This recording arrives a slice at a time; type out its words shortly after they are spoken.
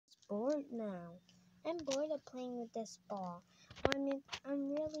bored now. I'm bored of playing with this ball. I'm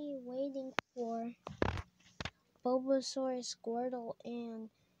really waiting for Bulbasaur, Squirtle, and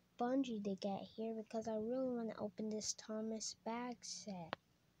Bungie to get here because I really want to open this Thomas bag set,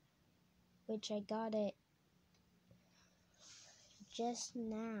 which I got it just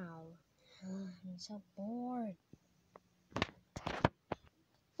now. I'm so bored.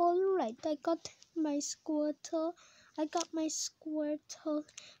 Alright, I got my Squirtle. I got my Squirtle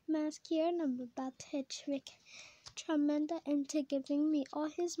mask here, and I'm about to trick Charmander into giving me all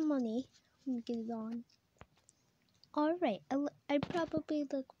his money. Let me get it on. Alright, I probably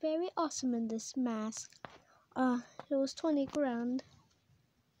look very awesome in this mask. It was 20 grand.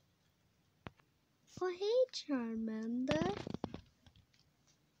 Oh, hey, Charmander.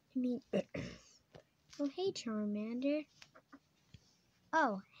 Oh, hey, Charmander.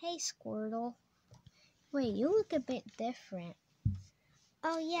 Oh, hey, Squirtle. Wait, you look a bit different.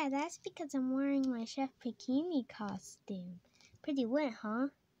 Oh, yeah, that's because I'm wearing my Chef Bikini costume. Pretty lit, huh?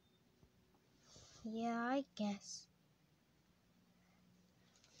 Yeah, I guess.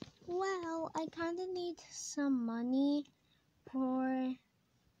 Well, I kind of need some money for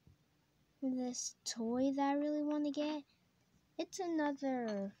this toy that I really want to get. It's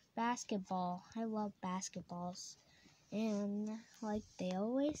another basketball. I love basketballs. And like they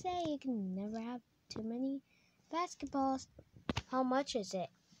always say, you can never have too many basketballs. How much is it?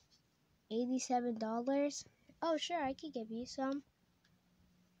 $87? Oh, sure, I could give you some.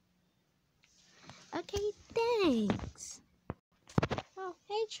 Okay, thanks. Oh,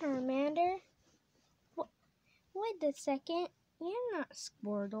 hey, Charmander. Wait a second. You're not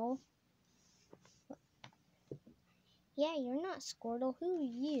Squirtle. Yeah, you're not Squirtle. Who are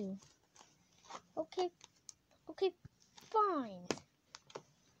you? Okay, fine.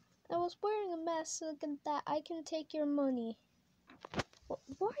 I was wearing a mask so that I can take your money.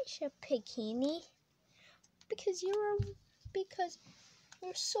 Why Chef Bikini? Because you're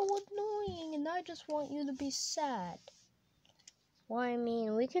so annoying and I just want you to be sad. Well, I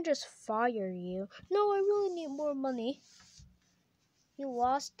mean, we can just fire you. No, I really need more money. You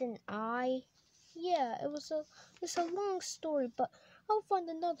lost an eye? Yeah, it's a long story, but I'll find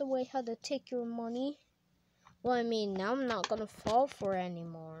another way how to take your money. Well, I mean, now I'm not gonna fall for it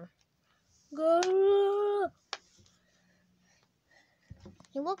anymore. Go!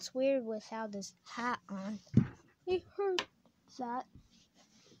 He looks weird without his hat on. He hurt that.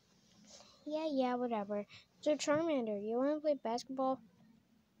 Yeah, whatever. So, Charmander, you wanna play basketball?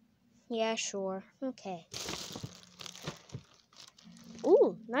 Yeah, sure. Okay.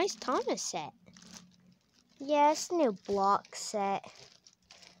 Ooh, nice Thomas set. Yeah, it's a new block set.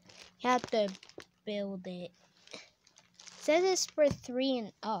 You have to build it. It says it's for 3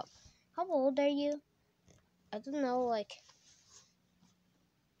 and up. How old are you? I don't know, like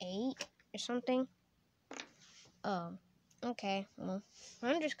 8 or something. Okay. Well,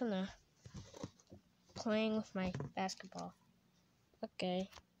 I'm just gonna playing with my basketball. Okay.